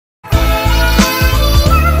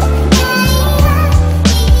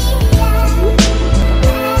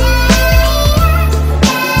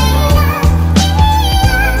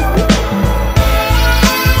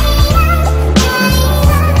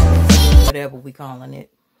will be calling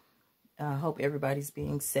it. I hope everybody's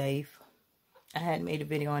being safe. I hadn't made a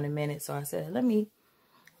video in a minute, so I said, let me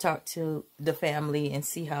talk to the family and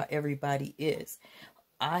see how everybody is.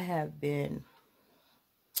 I have been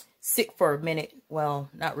sick for a minute. Well,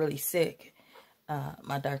 not really sick.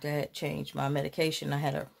 My doctor had changed my medication. I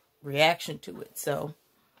had a reaction to it, so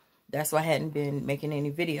that's why I hadn't been making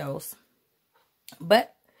any videos.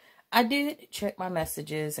 But I did check my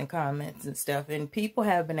messages and comments and stuff, and people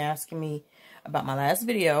have been asking me about my last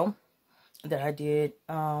video that I did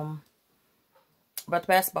about the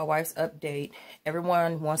Basketball Wives update.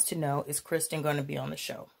 Everyone wants to know, is Kristen going to be on the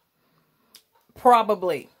show?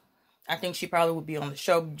 Probably. I think she probably would be on the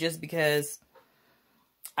show just because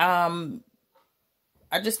I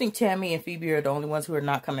just think Tammy and Phoebe are the only ones who are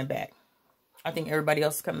not coming back. I think everybody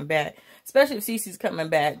else is coming back. Especially if Cece's coming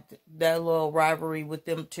back. That little rivalry with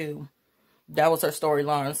them two. That was her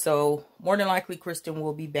storyline. So, more than likely, Kristen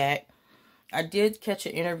will be back. I did catch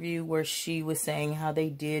an interview where she was saying how they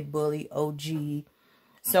did bully OG.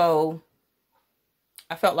 So,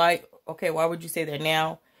 I felt like, okay, why would you say that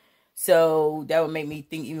now? So, that would make me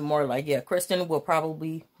think even more like, yeah, Kristen will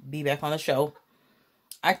probably be back on the show.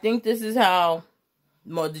 I think this is how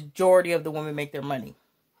the majority of the women make their money.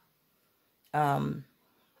 I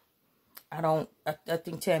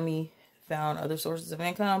think Tammy found other sources of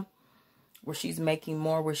income where she's making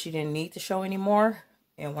more, where she didn't need the show anymore.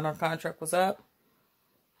 And when her contract was up,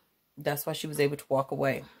 that's why she was able to walk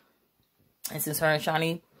away. And since her and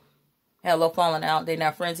Shawnee had a little falling out, they're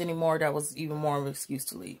not friends anymore, that was even more of an excuse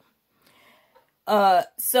to leave.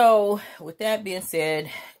 So with that being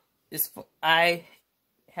said, I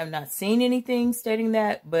have not seen anything stating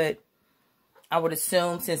that, but I would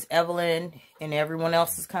assume since Evelyn and everyone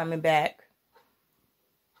else is coming back,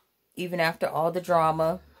 even after all the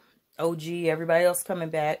drama, OG, everybody else coming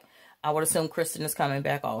back, I would assume Kristen is coming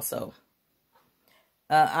back also.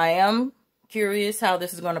 I am curious how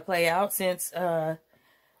this is going to play out since I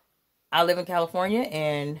live in California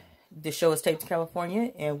and the show is taped in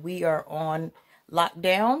California and we are on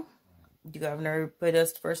lockdown. The governor put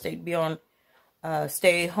us first to be on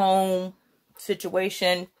stay home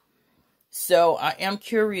situation. So I am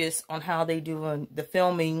curious on how they do the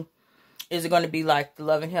filming. Is it going to be like the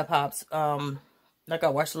Love and Hip Hop's, like I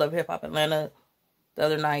watched Love and Hip Hop Atlanta the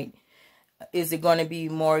other night. Is it going to be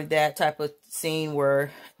more of that type of scene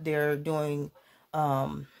where they're doing,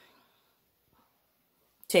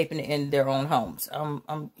 taping it in their own homes?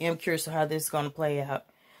 I'm curious on how this is going to play out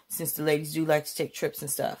since the ladies do like to take trips and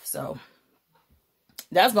stuff. So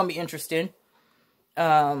that's going to be interesting.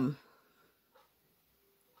 So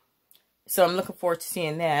I'm looking forward to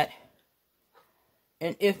seeing that.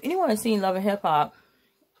 And if anyone has seen Love and Hip Hop,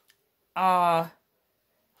 I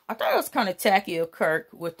thought it was kind of tacky of Kirk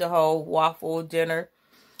with the whole waffle dinner.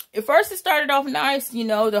 At first it started off nice, you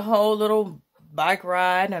know, the whole little bike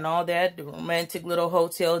ride and all that, the romantic little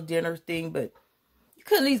hotel dinner thing, but you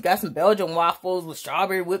could at least got some Belgian waffles with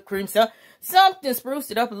strawberry whipped cream, something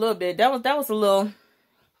spruced it up a little bit. That was a little,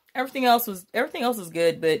 everything else was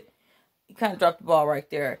good, but you kind of dropped the ball right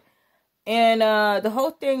there. And the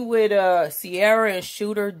whole thing with Sierra and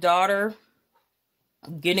Shooter daughter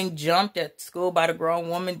getting jumped at school by the grown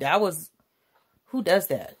woman, that was, who does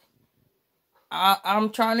that?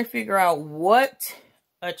 I'm trying to figure out what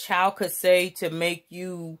a child could say to make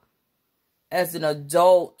you, as an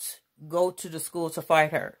adult, go to the school to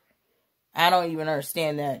fight her. I don't even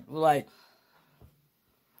understand that. Like,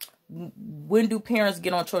 when do parents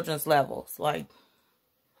get on children's levels? Like,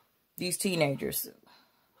 these teenagers.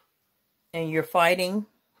 And you're fighting.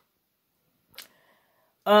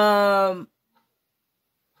 I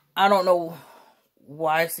don't know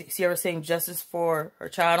why Sierra's saying justice for her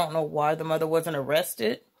child. I don't know why the mother wasn't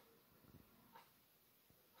arrested.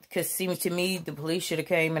 Because it seems to me the police should have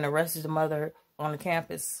came and arrested the mother on the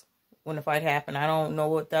campus when the fight happened. I don't know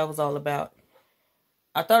what that was all about.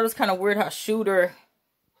 I thought it was kind of weird how Shooter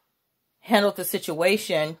handled the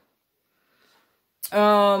situation.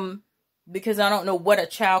 Because I don't know what a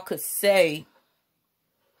child could say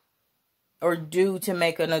or do to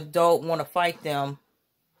make an adult want to fight them.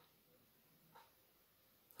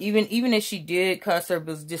 Even if she did cuss her,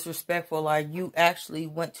 was disrespectful, like, you actually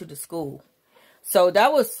went to the school. So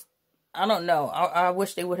that was, I don't know. I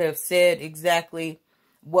wish they would have said exactly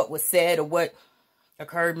what was said or what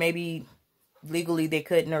occurred. Maybe legally they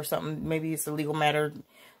couldn't or something. Maybe it's a legal matter.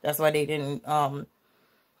 That's why they didn't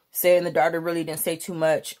say, and the daughter really didn't say too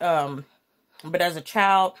much. But as a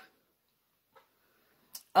child,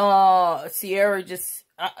 Sierra just,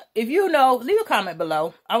 if you know, leave a comment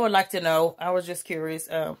below. I would like to know. I was just curious.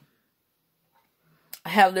 I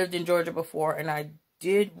have lived in Georgia before, and I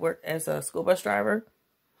did work as a school bus driver.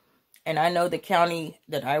 And I know the county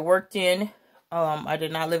that I worked in, I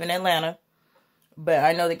did not live in Atlanta, but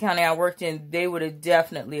I know the county I worked in, they would have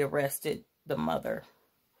definitely arrested the mother.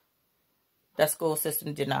 That school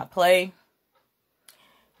system did not play.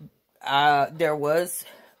 There was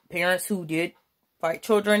parents who did fight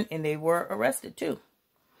children, and they were arrested too.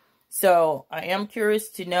 So I am curious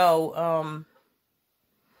to know,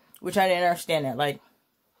 which I didn't understand that, like,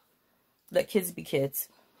 let kids be kids.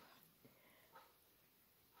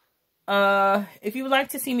 If you would like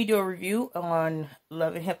to see me do a review on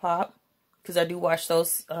Love and Hip Hop, because I do watch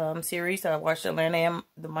those series. I watched Atlanta and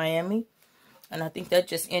the Miami, and I think that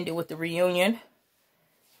just ended with the reunion.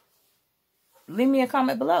 Leave me a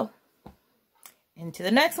comment below. And to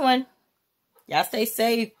the next one, y'all stay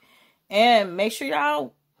safe, and make sure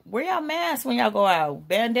y'all wear y'all masks when y'all go out.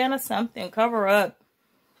 Bandana, something, cover up.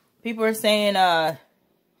 People are saying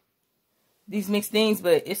these mixed things,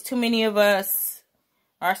 but it's too many of us,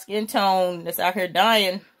 our skin tone, that's out here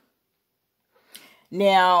dying.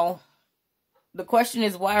 Now, the question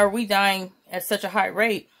is, why are we dying at such a high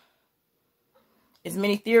rate? There's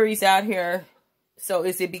many theories out here. So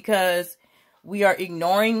is it because we are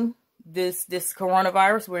ignoring this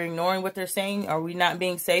coronavirus? We're ignoring what they're saying? Are we not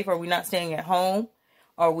being safe? Are we not staying at home?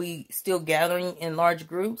 Are we still gathering in large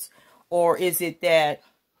groups? Or is it that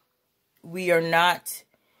we are not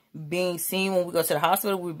being seen when we go to the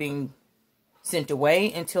hospital? We're being sent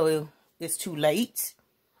away until it's too late,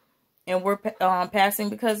 and we're passing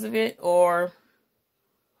because of it. Or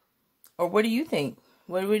what do you think?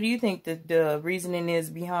 What do you think that the reasoning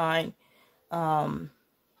is behind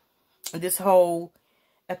this whole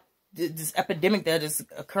this epidemic that is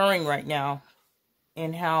occurring right now,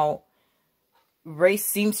 and how race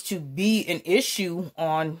seems to be an issue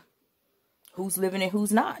on who's living and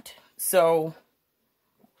who's not? So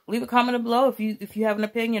leave a comment below if you have an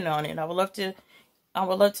opinion on it. I would love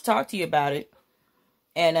to talk to you about it.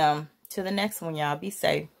 And to the next one, y'all. Be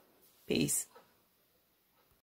safe. Peace.